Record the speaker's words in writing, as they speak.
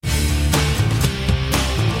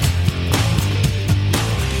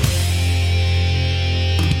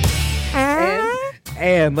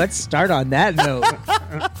And let's start on that note.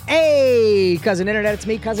 Hey, Cousin Internet, it's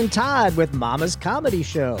me, Cousin Todd, with Mama's Comedy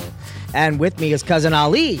Show. And with me is Cousin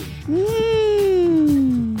Ali.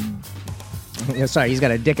 Sorry, he's got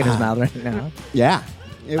a dick in his mouth right now. Yeah,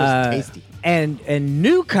 it was tasty. And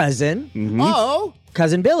new cousin, Oh,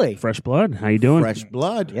 Cousin Billy. Fresh blood. How you doing? fresh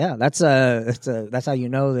blood. Yeah, that's how you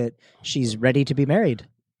know that she's ready to be married.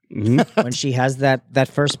 When she has that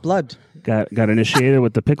first blood. Got initiated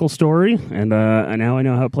with the pickle story, and now I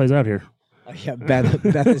know how it plays out here. Yeah,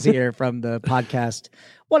 Beth is here from the podcast.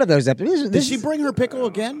 One of those episodes. Did she bring her pickle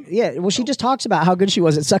again? Yeah, well, she just talks about how good she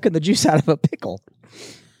was at sucking the juice out of a pickle.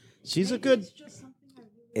 She's a good.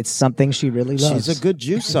 It's something she really loves. She's a good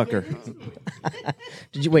juice sucker.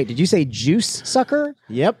 Did you say juice sucker?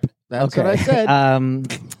 Yep, that's what I said.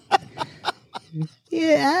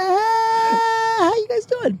 Yeah. How you guys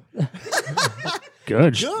doing? Good.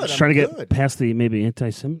 Good, Just trying to get good. past the maybe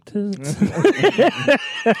anti-Semitism.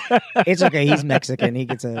 It's okay. He's Mexican. He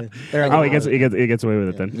gets a. He gets away with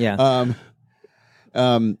it then. Yeah.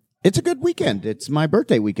 It's a good weekend. It's my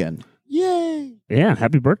birthday weekend. Yay! Yeah.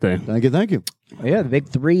 Happy birthday. Thank you. Yeah, the big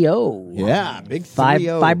 3-0. Yeah, big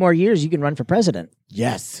 3-0. Five more years, you can run for president.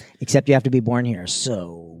 Yes. Except you have to be born here.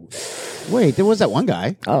 So, Wait, there was that one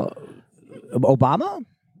guy. oh, Obama,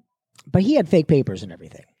 but he had fake papers and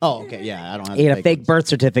everything. Oh, okay. Yeah, I don't have. He had a fake ones. birth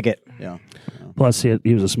certificate. Yeah. Plus,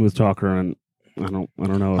 he was a smooth talker, and I don't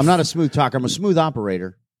know. I'm not a smooth talker. I'm a smooth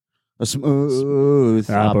operator. A smooth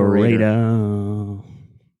operator.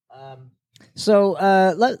 So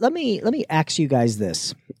let me ask you guys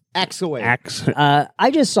this. Axe away. Axe.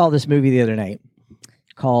 I just saw this movie the other night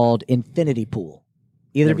called Infinity Pool.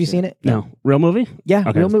 Either of you seen it? No. Real movie? Yeah,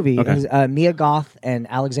 Okay. real movie. Okay. It was, Mia Goth and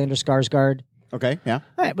Alexander Skarsgård. Okay. Yeah.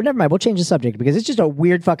 All right, but never mind. We'll change the subject because it's just a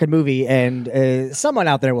weird fucking movie, and someone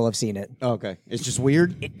out there will have seen it. Okay. It's just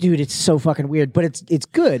weird. Dude, it's so fucking weird, but it's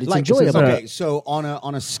good. It's enjoyable. Okay. So on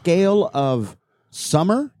a scale of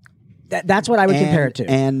summer. That's what I would compare it to.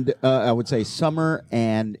 And I would say summer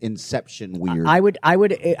and Inception weird. I would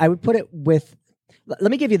put it with.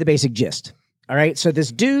 Let me give you the basic gist. All right. So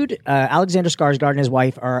this dude, Alexander Skarsgård, and his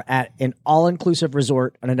wife are at an all-inclusive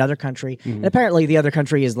resort in another country, and apparently the other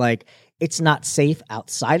country is like it's not safe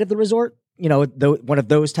outside of the resort. You know, one of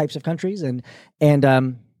those types of countries, and he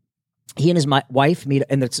and his wife meet,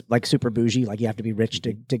 and it's like super bougie. Like you have to be rich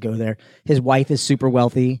to go there. His wife is super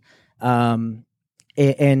wealthy.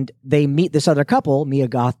 And they meet this other couple, Mia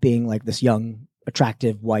Goth being like this young,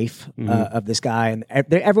 attractive wife of this guy. And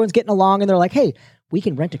everyone's getting along and they're like, hey, we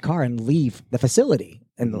can rent a car and leave the facility.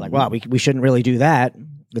 And they're like, wow, we shouldn't really do that.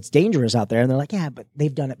 It's dangerous out there. And they're like, yeah, but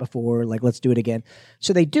they've done it before. Like, let's do it again.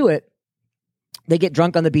 So they do it. They get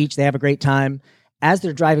drunk on the beach. They have a great time. As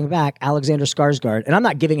they're driving back, Alexander Skarsgård, and I'm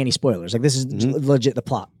not giving any spoilers. Like this is legit the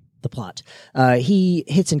plot. He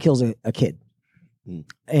hits and kills a kid.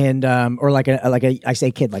 And or like I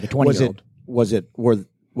say kid, like a 20-year-old. Was it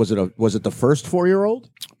the first 4-year-old?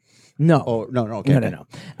 No. Oh no, okay. No.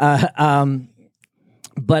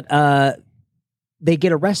 But they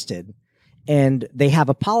get arrested, and they have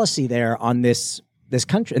a policy there on this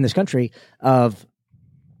country of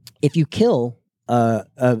if you kill a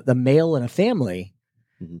male in a family,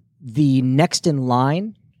 the next in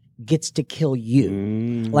line gets to kill you.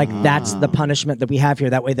 Like that's the punishment that we have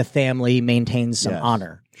here. That way the family maintains some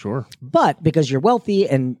honor. Sure. But because you're wealthy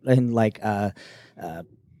and like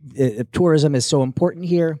tourism is so important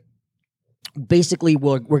here, basically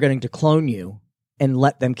we're going to clone you and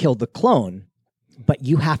let them kill the clone, but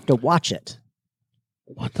you have to watch it.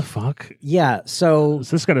 What the fuck? Yeah, so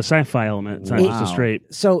This got a sci-fi element. It's not just a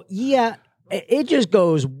straight. So yeah, it just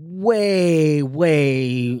goes way,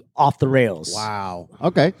 way off the rails. Wow.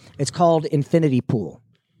 Okay. It's called Infinity Pool.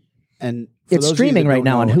 And for It's those of you streaming that right don't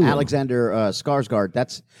now on know, Hulu. Alexander Skarsgård.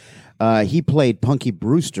 That's he played Punky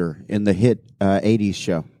Brewster in the hit '80s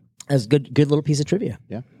show. That's good little piece of trivia.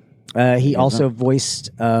 Yeah. He also voiced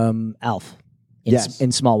Alf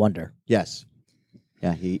in Small Wonder. Yes.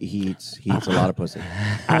 Yeah, he eats a lot of pussy.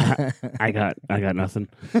 I got nothing.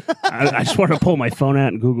 I just wanted to pull my phone out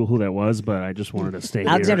and Google who that was, but I just wanted to stay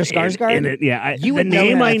Alexander here. Skarsgård? Yeah, You the would know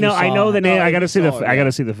name that I if know. you I saw know it. the name. No, I got to you see the. saw it, I got yeah.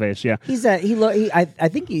 to see the face. Yeah. I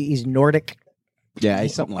think he's Nordic. Yeah,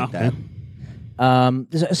 he's something like Okay.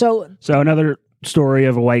 that. So another story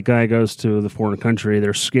of a white guy goes to the foreign country.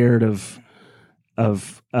 They're scared of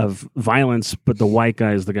violence, but the white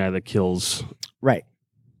guy is the guy that kills right.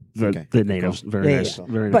 the natives. Very Yeah, nice. yeah.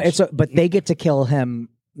 Very But nice. but they get to kill him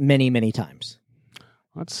many times.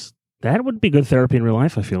 That would be good therapy in real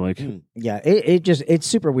life, I feel like. Yeah, it's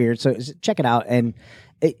super weird. So check it out. And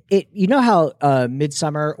it you know how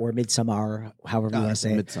Midsummer or Midsummer, however you want to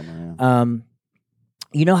say it, Midsummer. Yeah.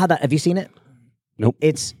 You know how that? Have you seen it? Nope.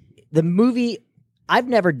 It's the movie. I've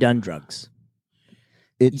never done drugs.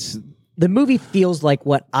 It's The movie feels like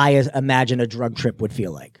what I imagine a drug trip would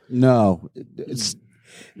feel like. no.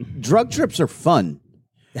 Drug trips are fun.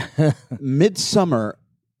 Midsummer.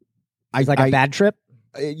 It's like a bad trip.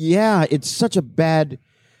 Yeah, it's such a bad.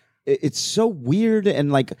 It's so weird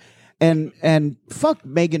and like, and fuck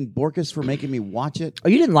Megan Borkus for making me watch it. Oh,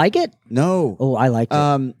 you didn't like it? No. Oh, I liked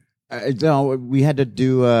it. No, we had to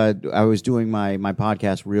do. I was doing my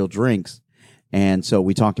podcast, Real Drinks, and so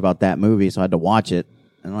we talked about that movie. So I had to watch it,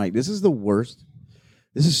 and I'm like, this is the worst.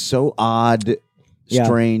 This is so odd,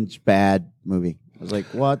 strange, bad movie. I was like,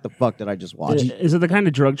 what the fuck did I just watch? Is it the kind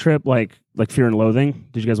of drug trip like Fear and Loathing?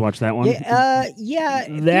 Did you guys watch that one? Yeah.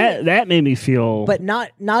 That made me feel, But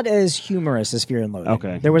not as humorous as Fear and Loathing.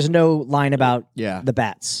 Okay. There was no line about the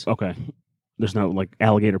bats. okay. There's no like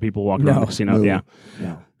alligator people walking around the casino. No. Yeah.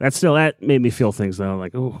 No. That made me feel things though.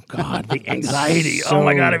 Like, oh God, the anxiety. Oh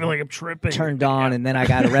my God, I feel like I'm tripping. Turned on, and then I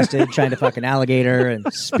got arrested trying to fuck an alligator.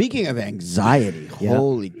 And Speaking of anxiety,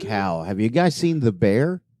 holy cow! Have you guys seen The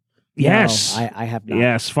Bear? Yes. No, I have not.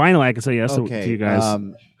 Yes. Finally, I can say yes to you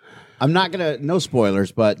guys. I'm not gonna no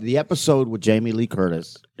spoilers, but the episode with Jamie Lee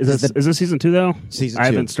Curtis. Is this season 2 though? Season 2. I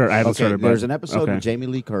haven't started. There's an episode with Jamie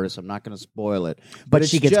Lee Curtis. I'm not going to spoil it, But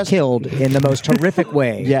she gets killed in the most horrific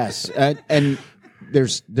way. Yes, and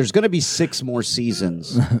there's going to be 6 more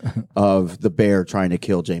seasons of the bear trying to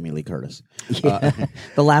kill Jamie Lee Curtis. The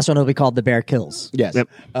last one will be called The Bear Kills. Yes, Yep.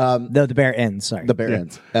 The Bear Ends. Sorry, the bear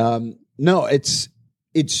ends. No, it's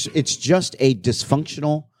just a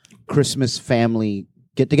dysfunctional Christmas family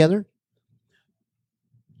get together.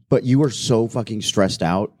 But you are so fucking stressed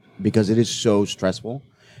out because it is so stressful.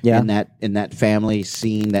 Yeah. In that family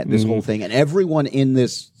scene, this whole thing, and everyone in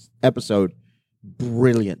this episode,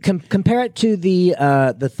 brilliant. Compare it to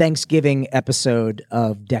the Thanksgiving episode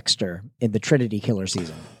of Dexter in the Trinity Killer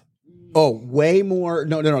season. Oh, way more.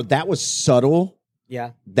 No. That was subtle.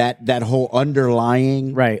 Yeah. That whole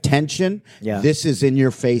underlying tension. Yeah. This is in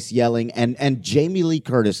your face yelling, and Jamie Lee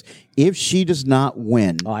Curtis, if she does not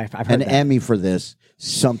win I've heard an that. Emmy for this,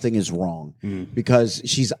 something is wrong because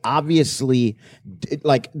she's obviously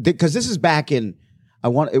because this is back in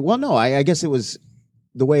I guess it was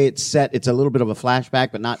the way it's set. It's a little bit of a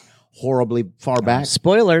flashback, but not horribly far back.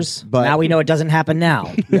 Spoilers. But now we know it doesn't happen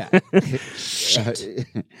now. Yeah.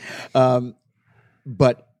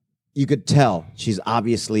 But you could tell she's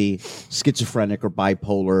obviously schizophrenic or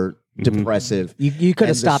bipolar, depressive. You could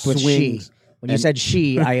have And the stopped with she. swings- When you said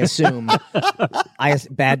she, I assume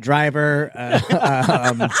bad driver.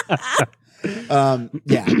 Yeah,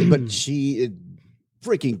 but she is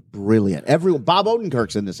freaking brilliant. Bob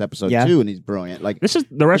Odenkirk's in this episode too, and he's brilliant. Like this is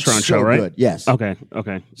the restaurant it's show, so right? Good. Yes. Okay.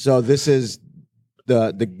 So this is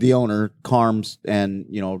the owner, Carms, and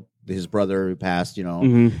his brother who passed.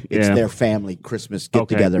 It's their family Christmas get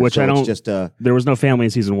together. Which so I don't. It's just there was no family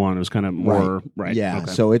in season 1. It was kind of more right. Yeah.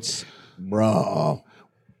 Okay. So it's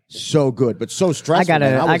so good, but so stressful.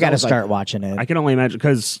 I gotta start watching it. I can only imagine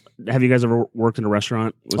because have you guys ever worked in a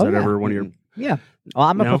restaurant? Was that ever one of your? Yeah. Well,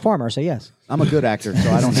 I'm a performer, so yes. I'm a good actor,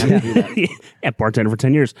 so I don't have to do that. Yeah, bartender for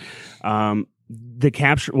 10 years.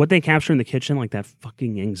 What they capture in the kitchen, like that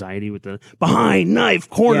fucking anxiety with the behind knife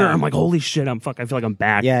corner. Yeah. I'm like, holy shit! I feel like I'm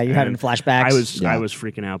back. Yeah, you're having And flashbacks. I was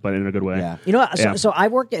freaking out, but in a good way. Yeah. You know what? So I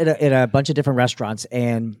worked at a bunch of different restaurants,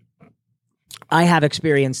 and I have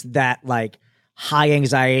experienced that like high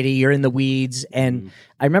anxiety. You're in the weeds, and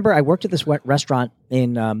I remember I worked at this restaurant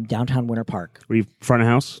in downtown Winter Park. Were you front of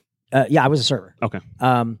house? Yeah, I was a server. Okay.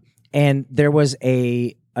 And there was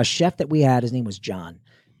a chef that we had. His name was John.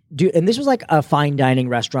 Dude, and this was like a fine dining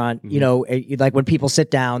restaurant. Like when people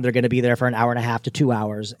sit down, they're going to be there for an hour and a half to 2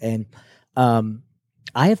 hours. And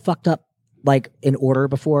I have fucked up like an order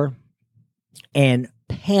before and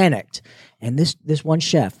panicked. And this one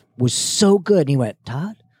chef was so good. And he went,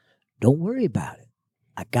 "Todd, don't worry about it.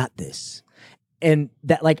 I got this." And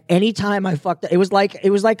that, like, anytime I fucked up, it was like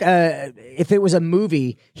if it was a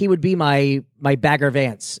movie, he would be my Bagger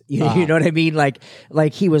Vance. You know what I mean? Like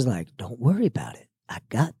he was like, "Don't worry about it. I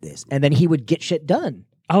got this." And then he would get shit done.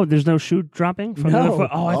 Oh, there's no shoe dropping from No. the other foot?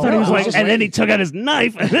 Oh, I thought he was like, and then he took out his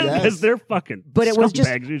knife because they're fucking But it was just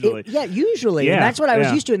usually. usually. Yeah, And that's what I was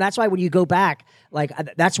yeah. used to. And that's why when you go back, like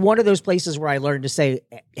that's one of those places where I learned to say,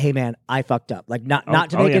 "Hey man, I fucked up." Like not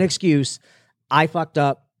to make an excuse. I fucked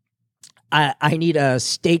up. I need a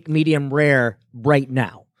steak medium rare right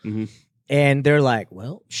now. Mm-hmm. And they're like,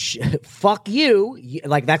 "Well, fuck you."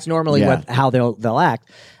 Like that's normally how they'll act.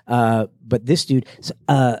 But this dude,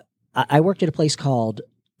 I worked at a place called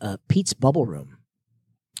Pete's Bubble Room.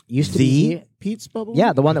 Used to be Pete's Bubble?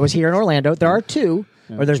 Yeah, the one that was here in Orlando. There are two,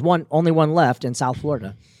 or there's only one left in South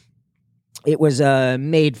Florida. It was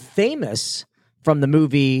made famous from the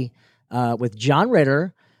movie with John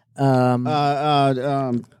Ritter. Bubble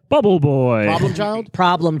Boy. Problem Child?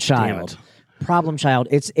 Problem Damn Child. it. Problem Child.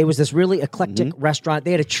 It was this really eclectic restaurant.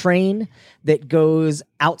 They had a train that goes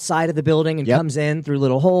outside of the building and comes in through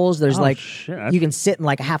little holes. There's shit. you can sit in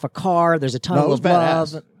like a half a car. There's a tunnel it was of love.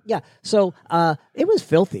 badass. Yeah. So it was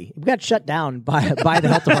filthy. We got shut down by the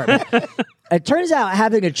health department. It turns out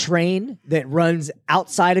having a train that runs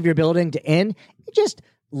outside of your building to in, just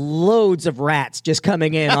loads of rats just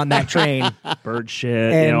coming in on that train. Bird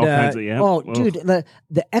shit. And, all kinds of, oh, dude, the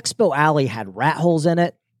expo alley had rat holes in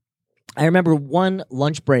it. I remember one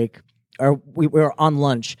lunch break, or we were on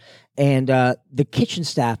lunch, and the kitchen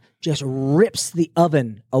staff just rips the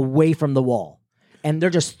oven away from the wall. And they're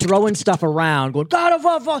just throwing stuff around, going,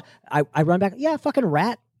 God, I run back, yeah, fucking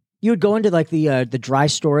rat. You would go into like the dry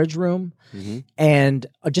storage room, and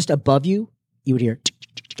just above you, you would hear,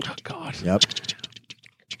 Oh, God. Yep.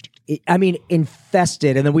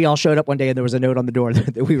 Infested. And then we all showed up one day, and there was a note on the door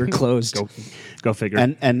that we were closed. Go figure.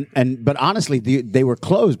 But honestly, they were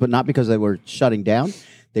closed, but not because they were shutting down.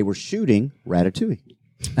 They were shooting Ratatouille.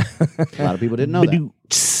 A lot of people didn't know that.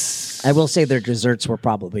 I will say their desserts were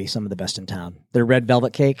probably some of the best in town. Their red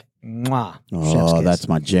velvet cake, mwah. Chef's Oh, kiss. that's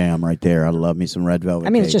my jam right there. I love me some red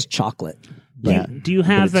velvet. It's cake. just chocolate. Yeah. Do you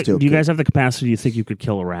have But it's still do you guys good. have the capacity? You think you could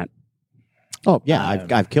kill a rat? Oh yeah,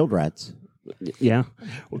 I've killed rats. Yeah,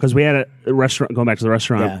 because we had a restaurant. Going back to the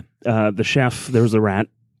restaurant, the chef, there was a rat,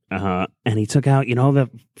 and he took out the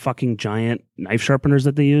fucking giant knife sharpeners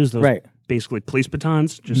that they use. Those basically police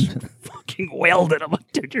batons. Just fucking welded. I'm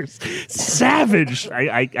like, dude, you're savage.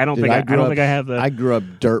 I don't think I have the. I grew up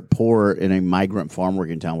dirt poor in a migrant farm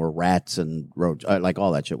working town where rats and roach, like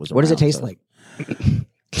all that shit was. What does it around, taste so. like?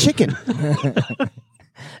 Chicken.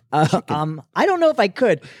 I don't know if I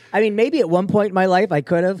could. Maybe at one point in my life I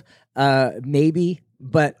could have. Maybe.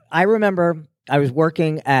 But I remember I was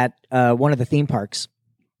working at one of the theme parks,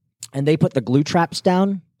 and they put the glue traps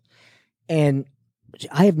down, and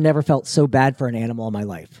I have never felt so bad for an animal in my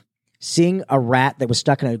life. Seeing a rat that was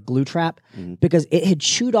stuck in a glue trap because it had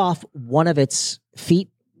chewed off one of its feet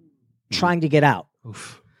trying to get out.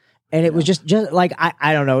 Oof. And it was just like,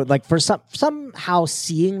 I don't know, like for somehow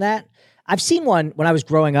seeing that. I've seen one when I was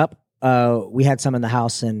growing up. We had some in the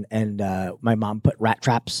house, and my mom put rat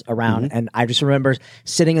traps around, and I just remember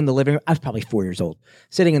sitting in the living room. I was probably 4 years old,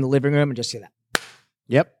 sitting in the living room and just see that.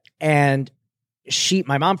 Yep. And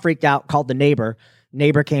my mom freaked out, called the neighbor.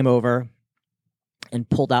 Neighbor came over and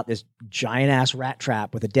pulled out this giant ass rat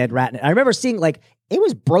trap with a dead rat in it. I remember seeing it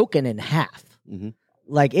was broken in half.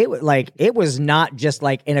 It was not just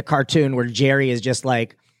like in a cartoon where Jerry is just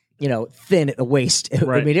thin at the waist.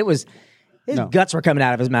 Right. It was. His guts were coming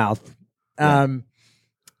out of his mouth. Yeah.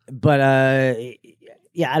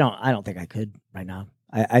 I don't think I could right now.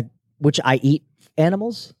 Which I eat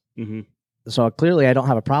animals. Mm-hmm. So clearly I don't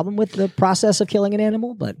have a problem with the process of killing an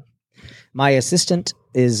animal, but my assistant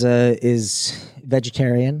is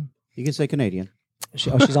vegetarian. You can say Canadian.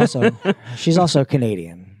 She's also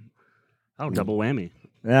Canadian. Oh, double whammy.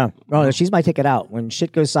 Yeah. Oh, she's my ticket out. When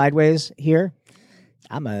shit goes sideways here,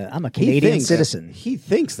 I'm a Canadian citizen. He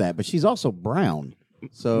thinks that, but she's also brown.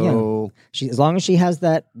 So as long as she has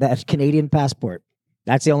that Canadian passport,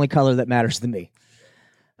 that's the only color that matters to me.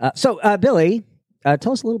 Billy,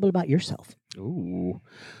 tell us a little bit about yourself. Ooh.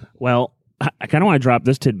 Well, I kind of want to drop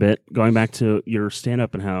this tidbit, going back to your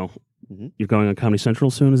stand-up and how you're going on Comedy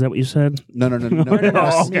Central soon. Is that what you said? No.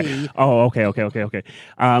 Okay. Oh, okay.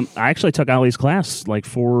 I actually took Ali's class like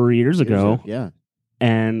 4 years ago. Yeah.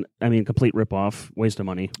 And complete ripoff, waste of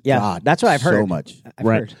money. Yeah, God, that's what I've heard. So much. I've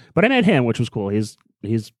heard. But I met him, which was cool. He's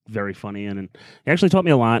very funny, and he actually taught me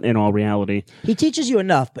a lot in all reality. He teaches you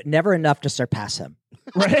enough, but never enough to surpass him.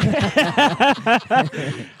 Right.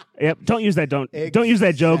 Yep. Don't use that. Don't use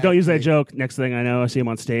that joke. Don't use that joke. Next thing I know, I see him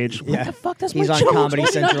on stage. Yeah. What the fuck? That's He's my on joke. Comedy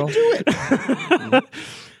Central.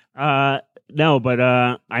 No, but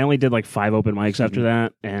I only did like 5 open mics after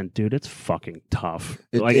that, and dude, it's fucking tough.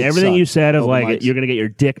 It everything sucks. you said of Open mics. you're gonna get your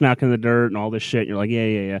dick knocked in the dirt and all this shit. And you're like,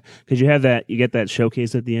 yeah, because you get that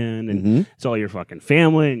showcase at the end, and it's all your fucking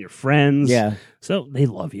family and your friends. Yeah. So they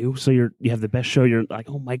love you. So you have the best show. You're like,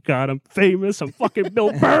 oh my god, I'm famous. I'm fucking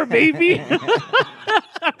Bill Burr, baby.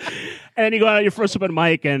 And then you go out on your first open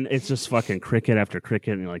mic, and it's just fucking cricket after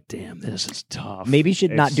cricket, and you're like, damn, this is tough. Maybe you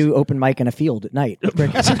should not do open mic in a field at night.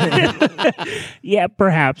 Yeah,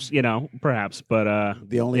 perhaps, perhaps. But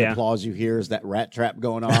The only yeah. applause you hear is that rat trap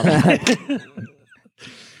going off.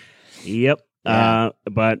 Yep.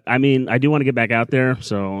 But I mean, I do want to get back out there,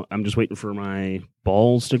 so I'm just waiting for my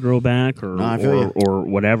balls to grow back or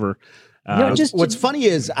whatever. What's funny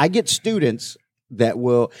is I get students that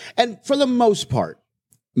will, and for the most part,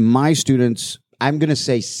 my students, I'm going to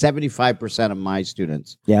say 75% of my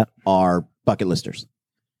students are bucket listers.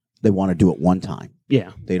 They want to do it one time.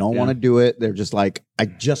 Yeah. They don't want to do it. They're just like, I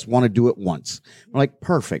just want to do it once. I'm like,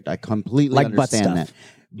 perfect. I completely understand that.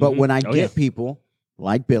 But when I get people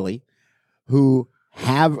like Billy who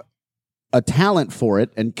have a talent for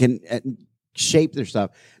it and can shape their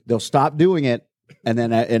stuff, they'll stop doing it. And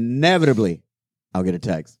then inevitably, I'll get a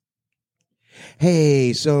text.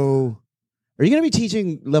 Hey, so are you going to be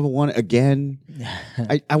teaching level 1 again?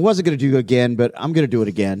 I wasn't going to do it again, but I'm going to do it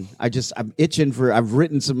again. I'm itching I've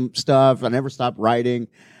written some stuff. I never stopped writing.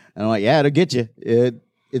 And I'm like, yeah, it'll get you.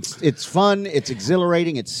 It's fun. It's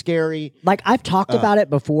exhilarating. It's scary. Like I've talked about it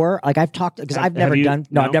before. Like I've talked because I've never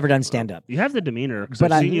done stand up. You have the demeanor because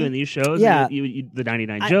I've seen you in these shows. Yeah, you the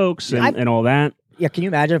 99 jokes and all that. Yeah, can you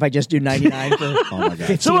imagine if I just do 99 for oh my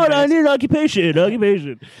God. Someone, I need an occupation.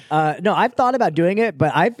 No, I've thought about doing it,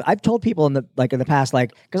 but I've told people in the past,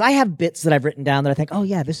 like, because I have bits that I've written down that I think, oh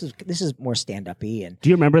yeah, this is more stand up-y. And do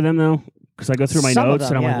you remember them though? Because I go through my notes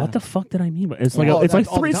and I'm like, what the fuck did I mean? But it's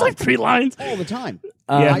like three lines all the time.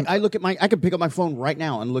 I look at I can pick up my phone right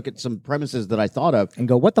now and look at some premises that I thought of and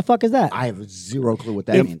go, what the fuck is that? I have zero clue what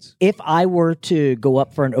that means. If I were to go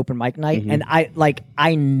up for an open mic night and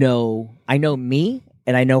I know me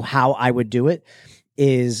and I know how I would do it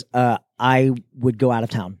is I would go out of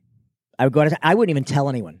town. I wouldn't even tell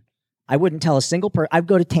anyone. I wouldn't tell a single person. I'd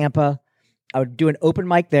go to Tampa. I would do an open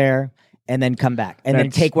mic there and then come back and then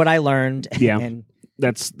take what I learned. Yeah. And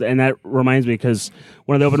that reminds me because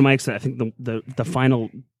one of the open mics, I think the final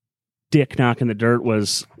dick knock in the dirt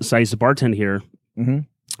was, so I used to bartend here,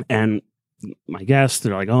 and my guests,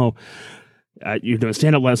 they're like, oh, you're doing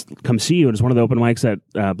stand-up, let's come see you. And it's one of the open mics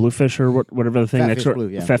at Bluefish or whatever the thing next door,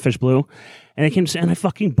 Fat Fish Blue. And they came to, and I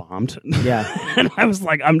fucking bombed. Yeah. And I was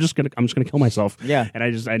like, I'm just gonna kill myself. Yeah. And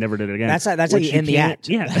I never did it again. That's how you end the act.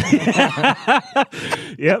 Yeah.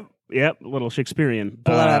 Yep, a little Shakespearean.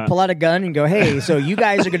 Pull out a gun and go, hey, so you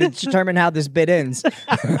guys are going to determine how this bit ends.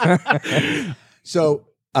 So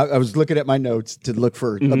I was looking at my notes to look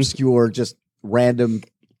for obscure, just random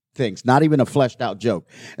things, not even a fleshed out joke.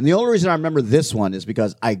 And the only reason I remember this one is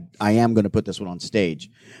because I am going to put this one on stage.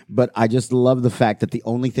 But I just love the fact that the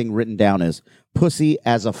only thing written down is pussy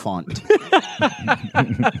as a font.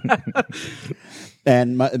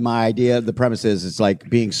 And my idea, the premise is, it's like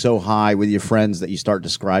being so high with your friends that you start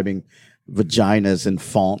describing vaginas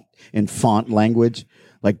in font language.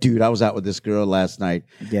 Like, dude, I was out with this girl last night.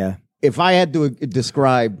 Yeah. If I had to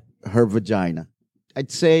describe her vagina,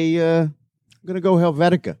 I'd say I'm going to go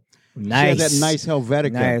Helvetica. Nice. She had that nice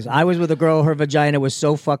Helvetica. Nice. I was with a girl, her vagina was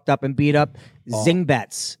so fucked up and beat up.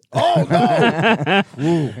 Zingbets. Oh,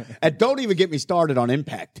 no. And don't even get me started on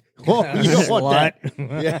Impact. Oh, you don't want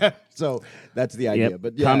that. Yeah. So that's the idea.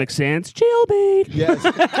 But yeah. Comic Sans, jailbait. Yes.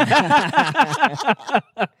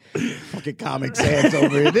 Fucking Comic Sans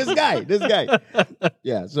over here. This guy.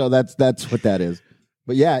 Yeah, so that's what that is.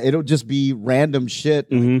 But yeah, it'll just be random shit.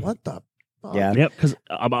 Like, what the fuck? Yeah. Yep, because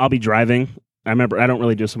I'll be driving. I remember, I don't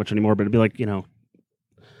really do so much anymore, but it'd be like,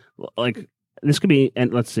 like this could be,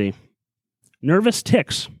 and let's see, nervous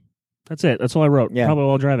tics. That's it. That's all I wrote. Yeah. Probably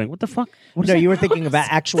while driving. What the fuck? You were thinking about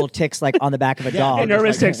actual ticks like on the back of a dog. Hey,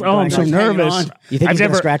 nervous ticks. Oh, I'm so nervous. You think he's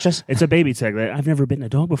going to scratch us? It's a baby tick. I've never bitten a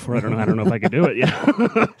dog before. I don't know if I could do it.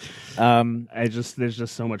 Yeah. There's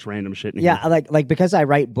just so much random shit in here. like because I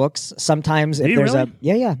write books, sometimes if there's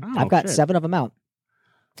really? I've got 7 of them out.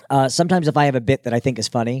 Sometimes if I have a bit that I think is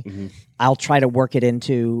funny, I'll try to work it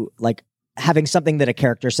into like having something that a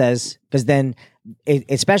character says, because then,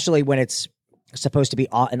 especially when it's supposed to be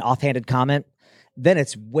an offhanded comment, then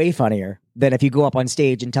it's way funnier than if you go up on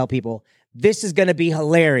stage and tell people, this is going to be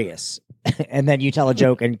hilarious. And then you tell a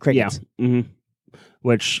joke and crickets. Yeah. Mm-hmm.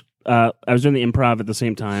 Which I was doing the improv at the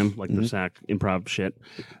same time, like the SAC improv shit.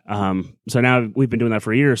 So now we've been doing that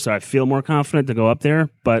for years, so I feel more confident to go up there.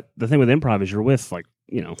 But the thing with improv is you're with tonight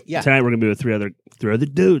we're going to be with three other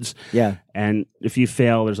dudes. Yeah. And if you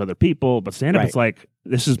fail, there's other people. But stand-up, it's like,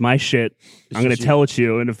 this is my shit. I'm going to tell it to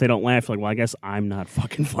you. And if they don't laugh, like, well, I guess I'm not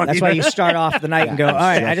fucking funny. That's why you start off the night and go, all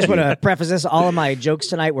right, I just want to preface this. All of my jokes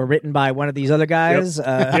tonight were written by one of these other guys.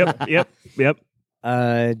 Yep.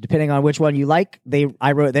 Depending on which one you like,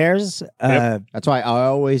 I wrote theirs. That's why I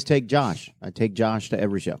always take Josh. I take Josh to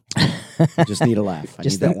every show. I just need a laugh. I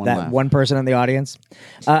just need that laugh. One person in the audience.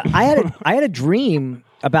 I had a dream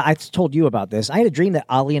about. I told you about this. I had a dream that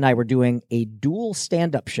Ali and I were doing a dual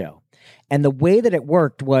stand-up show, and the way that it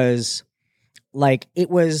worked was like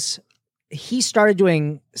he started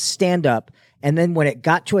doing stand up, and then when it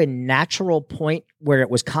got to a natural point where it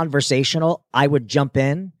was conversational, I would jump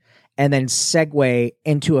in and then segue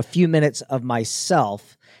into a few minutes of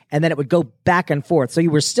myself, and then it would go back and forth. So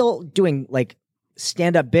you were still doing like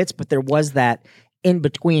stand up bits, but there was that in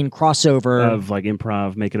between crossover of like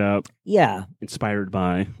improv, make it up. Yeah. Inspired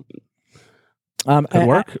by. Could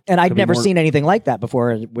work. And I'd Could be never more- seen anything like that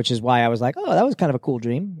before, which is why I was like, oh, that was kind of a cool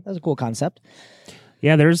dream. That was a cool concept.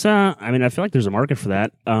 Yeah, there's I mean, I feel like there's a market for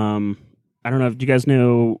that. I don't know if you guys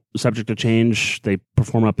know Subject to Change. They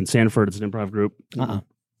perform up in Sanford. It's an improv group.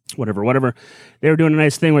 Whatever. They were doing a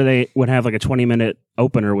nice thing where they would have like a 20-minute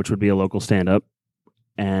opener, which would be a local stand-up,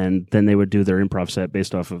 and then they would do their improv set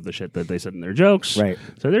based off of the shit that they said in their jokes. Right.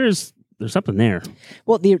 So there's something there.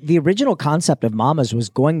 Well, the original concept of Mamas was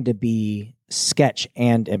going to be sketch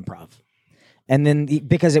and improv. And then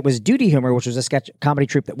because it was Duty Humor, which was a sketch comedy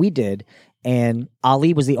troupe that we did, and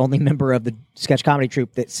Ali was the only member of the sketch comedy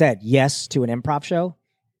troupe that said yes to an improv show.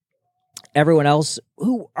 Everyone else,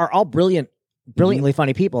 who are all brilliantly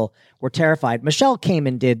funny people, were terrified. Michelle came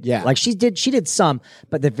and did, she did some,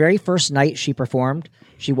 but the very first night she performed,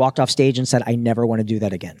 she walked off stage and said, I never want to do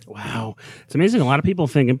that again. Wow. It's amazing. A lot of people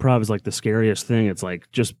think improv is like the scariest thing. It's like,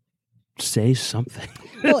 just say something.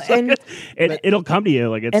 Well, and it'll come to you.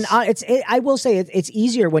 Like it's, and I will say it's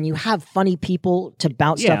easier when you have funny people to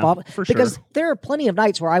bounce stuff off. For because sure. there are plenty of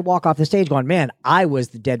nights where I walk off the stage going, man, I was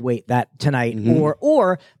the dead weight that tonight.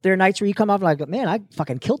 Or there are nights where you come off and like, man, I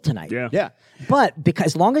fucking killed tonight. Yeah. But because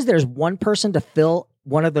as long as there's one person to fill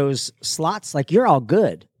one of those slots, like you're all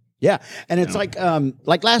good. Yeah. And it's like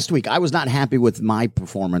last week, I was not happy with my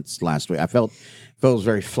performance last week. I felt it was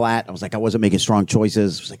very flat. I was like, I wasn't making strong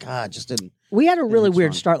choices. I was like, I just didn't. We had a really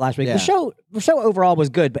weird start last week. Yeah. The show overall was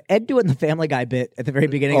good, but Ed doing the Family Guy bit at the very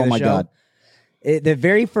beginning of the show. God. The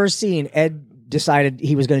very first scene, Ed decided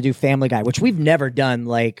he was going to do Family Guy, which we've never done,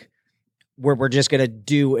 like where we're just going to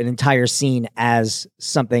do an entire scene as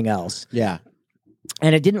something else. Yeah.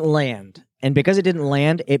 And it didn't land. And because it didn't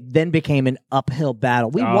land, it then became an uphill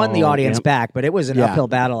battle. We won the audience back, but it was an uphill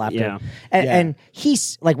battle after. Yeah. And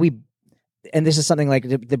he's like, and this is something like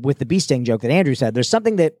with the bee sting joke that Andrew said, there's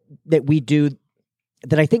something that we do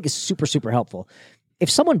that I think is super, super helpful. If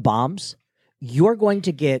someone bombs, you're going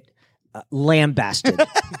to get lambasted.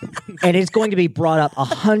 And it's going to be brought up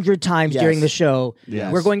 100 times during the show.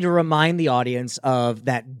 Yes. We're going to remind the audience of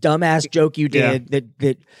that dumbass joke you did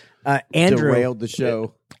that Andrew derailed the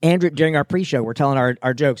show. Andrew, during our pre-show, we're telling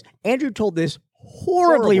our jokes. Andrew told this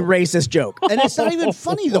horribly racist joke. And it's not even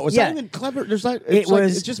funny, though. It's not even clever.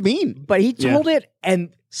 It's just mean. But he told it, and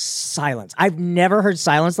silence. I've never heard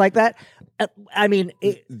silence like that. I mean,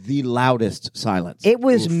 the loudest silence. It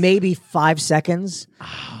was maybe 5 seconds.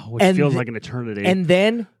 Which feels like an eternity. And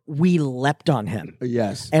then we leapt on him.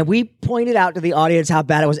 Yes. And we pointed out to the audience how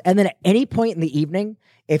bad it was. And then at any point in the evening,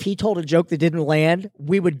 if he told a joke that didn't land,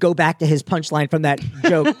 we would go back to his punchline from that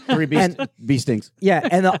joke. Bee stings. Yeah,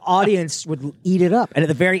 and the audience would eat it up. And at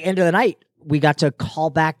the very end of the night, we got to call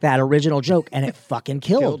back that original joke, and it fucking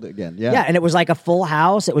killed. Killed again, yeah. Yeah, and it was like a full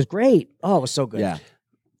house. It was great. Oh, it was so good. Yeah.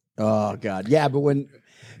 Oh, God. Yeah, but when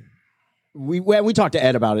we talked to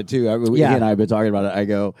Ed about it, too. He and I have been talking about it. I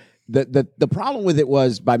go, the problem with it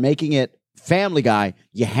was by making it Family Guy,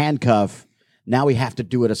 you handcuff. Now we have to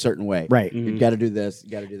do it a certain way. Right. You got to do this.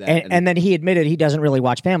 You got to do that. And then he admitted he doesn't really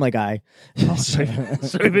watch Family Guy. So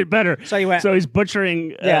even better. So he's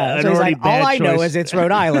butchering an so he's already like, bad all I know choice. is it's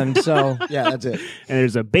Rhode Island. So yeah, that's it. And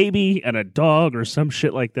there's a baby and a dog or some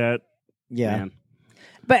shit like that. Yeah. Man.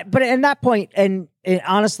 But at that point, and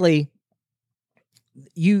honestly,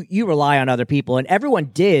 you rely on other people, and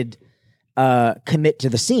everyone did commit to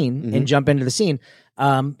the scene and jump into the scene.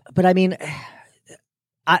 But I mean,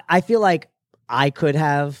 I feel like I could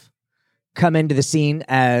have come into the scene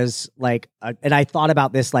as like, and I thought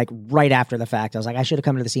about this like right after the fact. I was like, I should have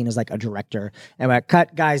come into the scene as like a director and like,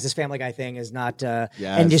 cut guys, this Family Guy thing is not,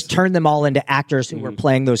 and just turn them all into actors who were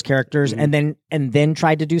playing those characters and then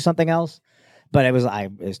tried to do something else. But it was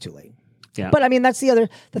too late. Yeah. But I mean, that's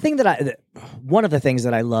one of the things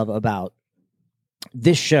that I love about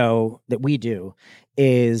this show that we do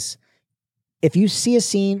is if you see a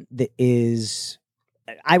scene that is,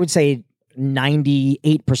 I would say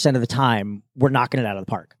 98% of the time, we're knocking it out of the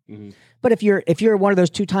park. But if you're one of those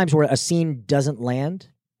 2 times where a scene doesn't land,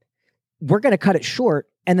 we're going to cut it short.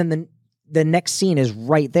 And then the next scene is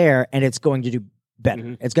right there and it's going to do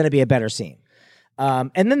better. It's going to be a better scene.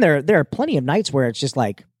 And then there are plenty of nights where it's just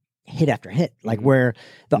like hit after hit, like where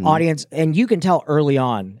the audience, and you can tell early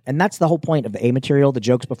on, and that's the whole point of the A material, the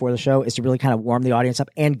jokes before the show, is to really kind of warm the audience up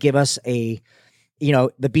and give us a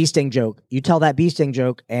the bee sting joke. You tell that bee sting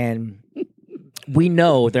joke, and we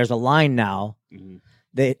know there's a line now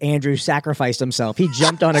that Andrew sacrificed himself. He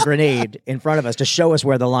jumped on a grenade in front of us to show us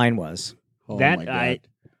where the line was. Oh my God.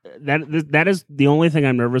 That is the only thing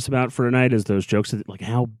I'm nervous about for tonight is those jokes. Like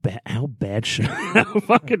how bad should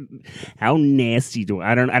how nasty do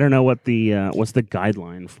I don't know what the what's the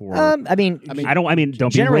guideline for. Don't be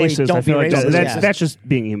racist. Don't I feel be like racist, that's just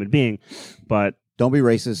being a human being. But don't be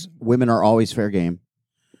racist. Women are always fair game.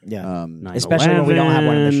 Yeah, especially when we don't have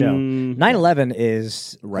one in the show. 9/11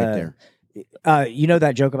 is right there. You know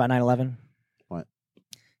that joke about 9/11? What?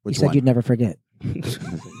 You said you'd never forget.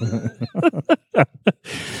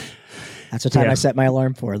 That's the time I set my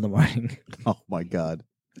alarm for in the morning. Oh my God.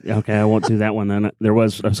 Okay, I won't do that one then. I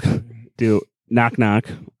was going to do knock knock.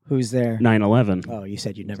 Who's there? 9/11. Oh, you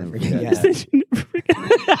said you'd never forget. You said you'd never forget.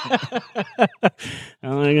 I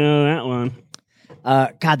like that one.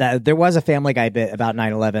 God, there was a Family Guy bit about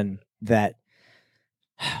 9/11 that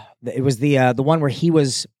it was the one where he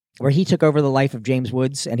took over the life of James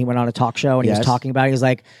Woods, and he went on a talk show and he was talking about it. He was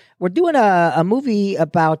like, "We're doing a movie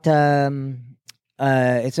about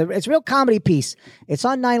it's a real comedy piece. It's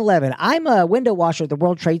on 9/11. I'm a window washer at the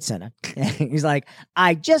World Trade Center." He's like,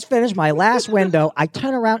 "I just finished my last window. I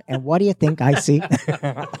turn around and what do you think I see?"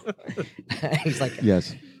 He's like,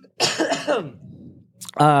 "Yes."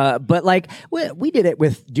 But like we did it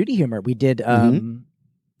with Duty Humor. We did. Our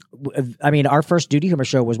first Duty Humor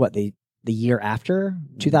show was what the year after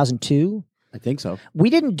 2002. I think so.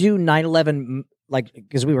 We didn't do 9/11 like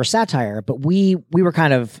because we were satire, but we were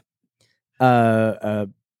kind of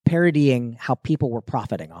parodying how people were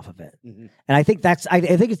profiting off of it. And I think I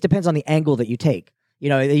think it depends on the angle that you take.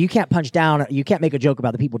 You can't punch down. You can't make a joke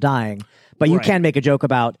about the people dying, but you can make a joke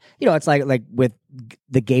about, it's like with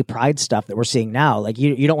the gay pride stuff that we're seeing now. Like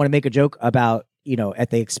you don't want to make a joke about, at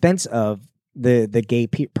the expense of the gay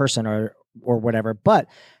person or whatever. But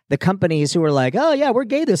the companies who are like, oh yeah, we're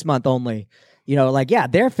gay this month only,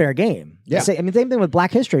 they're fair game. Yeah. Same thing with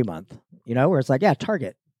Black History Month, where it's like, yeah,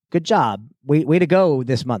 Target, good job. Way to go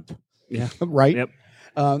this month. Yeah. Right. Yep.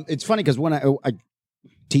 It's funny because when I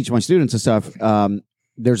teach my students and stuff,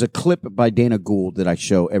 there's a clip by Dana Gould that I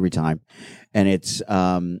show every time, and it's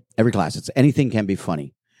every class. It's anything can be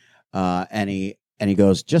funny, and he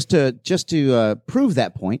goes just to prove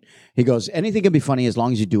that point. He goes, anything can be funny as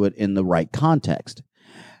long as you do it in the right context.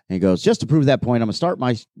 And he goes, just to prove that point, I'm gonna start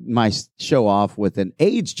my show off with an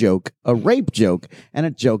AIDS joke, a rape joke, and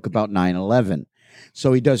a joke about 9/11.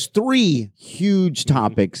 So he does 3 huge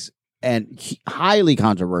topics. And highly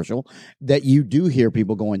controversial that you do hear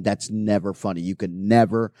people going, that's never funny. You can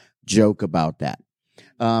never joke about that.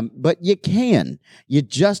 But you can.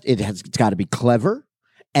 It's got to be clever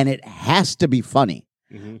and it has to be funny.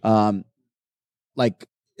 Like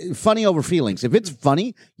funny over feelings. If it's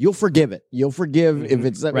funny, you'll forgive it. You'll forgive if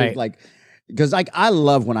it's right. Like, because I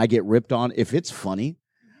love when I get ripped on. If it's funny,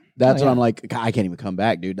 that's when I'm like, I can't even come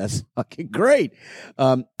back, dude. That's fucking great.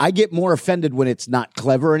 I get more offended when it's not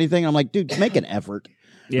clever or anything. I'm like, dude, make an effort.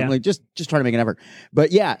 Yeah. I'm like, just try to make an effort.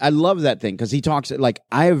 But yeah, I love that thing because he talks like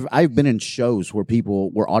I've been in shows where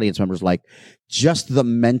audience members like just the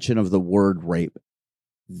mention of the word rape,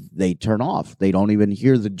 they turn off. They don't even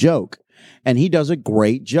hear the joke. And he does a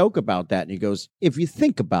great joke about that. And he goes, if you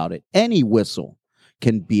think about it, any whistle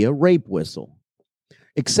can be a rape whistle.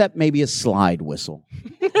 Except maybe a slide whistle.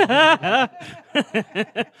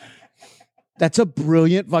 That's a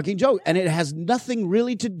brilliant fucking joke. And it has nothing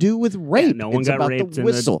really to do with rape. Yeah, no one got raped in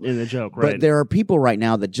the joke, right? But there are people right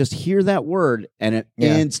now that just hear that word and it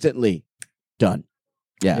instantly done.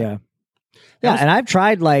 Yeah. Yeah, and I've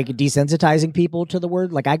tried like desensitizing people to the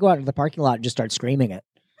word. Like I go out into the parking lot and just start screaming it.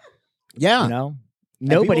 Yeah.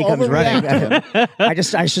 Nobody comes running.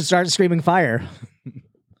 I should start screaming fire.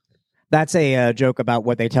 That's a joke about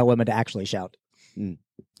what they tell women to actually shout.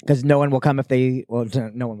 Because no one will come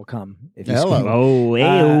no one will come if you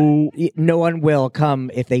scream. No one will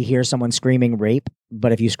come if they hear someone screaming rape,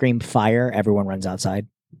 but if you scream fire, everyone runs outside.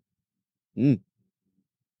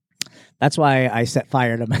 That's why I set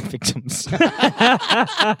fire to my victims. All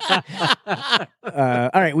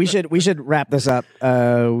right, we should wrap this up.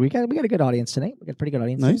 We got a good audience tonight. We got a pretty good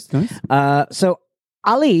audience. Nice. So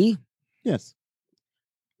Ali. Yes.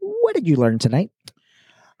 What did you learn tonight?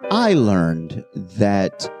 I learned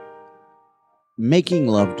that making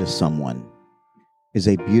love to someone is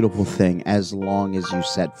a beautiful thing as long as you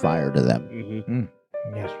set fire to them.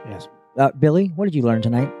 Yes. Billy, what did you learn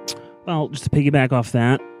tonight? Well, just to piggyback off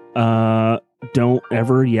that, don't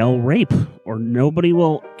ever yell rape or nobody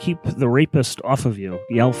will keep the rapist off of you.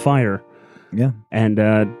 Yell fire. Yeah. And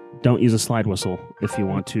don't use a slide whistle if you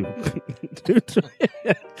want to.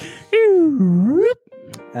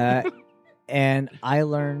 And I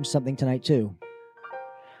learned something tonight, too.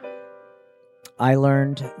 I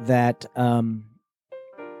learned that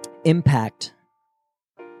impact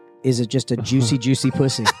is just a juicy, juicy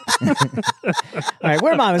pussy. All right,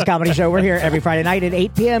 we're Mama's Comedy Show. We're here every Friday night at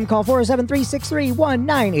 8 p.m. Call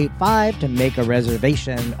 407-363-1985 to make a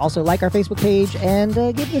reservation. Also, like our Facebook page and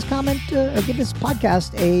give this comment or give this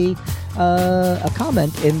podcast a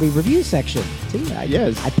comment in the review section. See,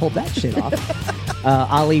 I pulled that shit off.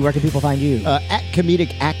 Ali, where can people find you? At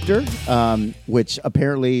Comedic Actor, which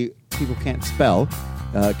apparently people can't spell.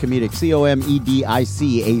 Comedic,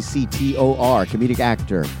 COMEDICACTOR, Comedic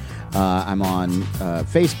Actor. I'm on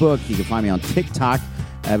Facebook. You can find me on TikTok.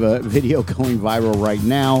 I have a video going viral right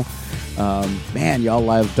now. Man, y'all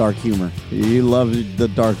love dark humor. You love the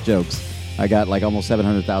dark jokes. I got like almost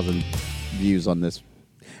 700,000 views on this.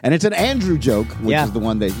 And it's an Andrew joke, which is the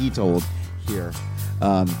one that he told here.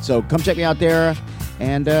 So come check me out there.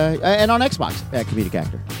 And on Xbox at Comedic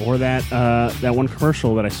Actor. Or that one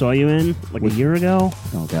commercial that I saw you in like a year ago.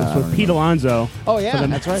 Oh, God. With Pete Alonso. Oh, yeah,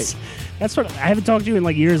 that's right. That's what I haven't talked to you in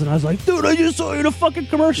like years, and I was like, dude, I just saw you in a fucking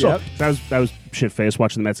commercial. Yep. So I was shit faced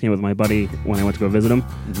watching the Mets game with my buddy when I went to go visit him,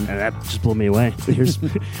 and that just blew me away. Here's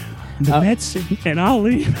the Mets and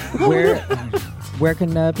Ali. Where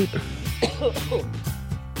can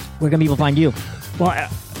people find you? Well,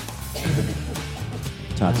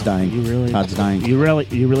 Todd's dying. Todd's dying. You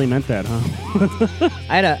really meant that, huh?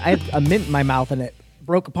 I had a mint in my mouth and it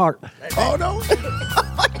broke apart. Oh no!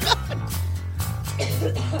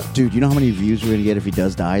 Dude, you know how many views we're going to get if he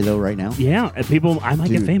does die, though, right now? Yeah, and I might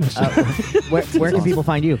get famous. Where can people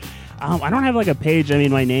find you? I don't have like a page. I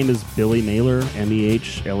mean, my name is Billy Mailer,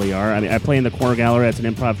 Mehler. I mean, I play in the Corner Gallery. It's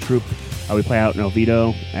an improv troupe. We play out in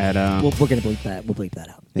Oviedo at... We're going to bleep that. We'll bleep that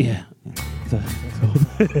out. Yeah.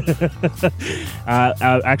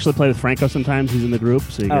 I actually play with Franco sometimes. He's in the group.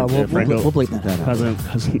 So you get Franco. We'll bleep that out. Cousin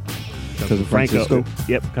Franco. Francisco.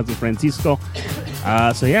 Yep, Cousin Francisco.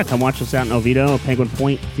 So yeah, come watch us out in Oviedo, Penguin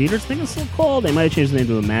Point Theaters. I think it's still called. They might have changed the name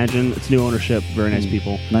to Imagine. It's new ownership. Very nice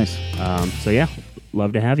people. Nice. So yeah,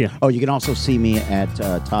 love to have you. Oh, you can also see me at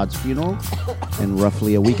Todd's funeral in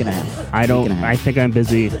roughly a week and a half. I think I'm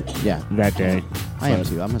busy. Yeah, that day. I am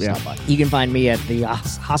too. I'm gonna stop by. You can find me at the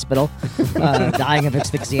hospital, dying of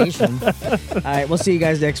asphyxiation. All right, we'll see you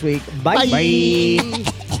guys next week. Bye. Bye.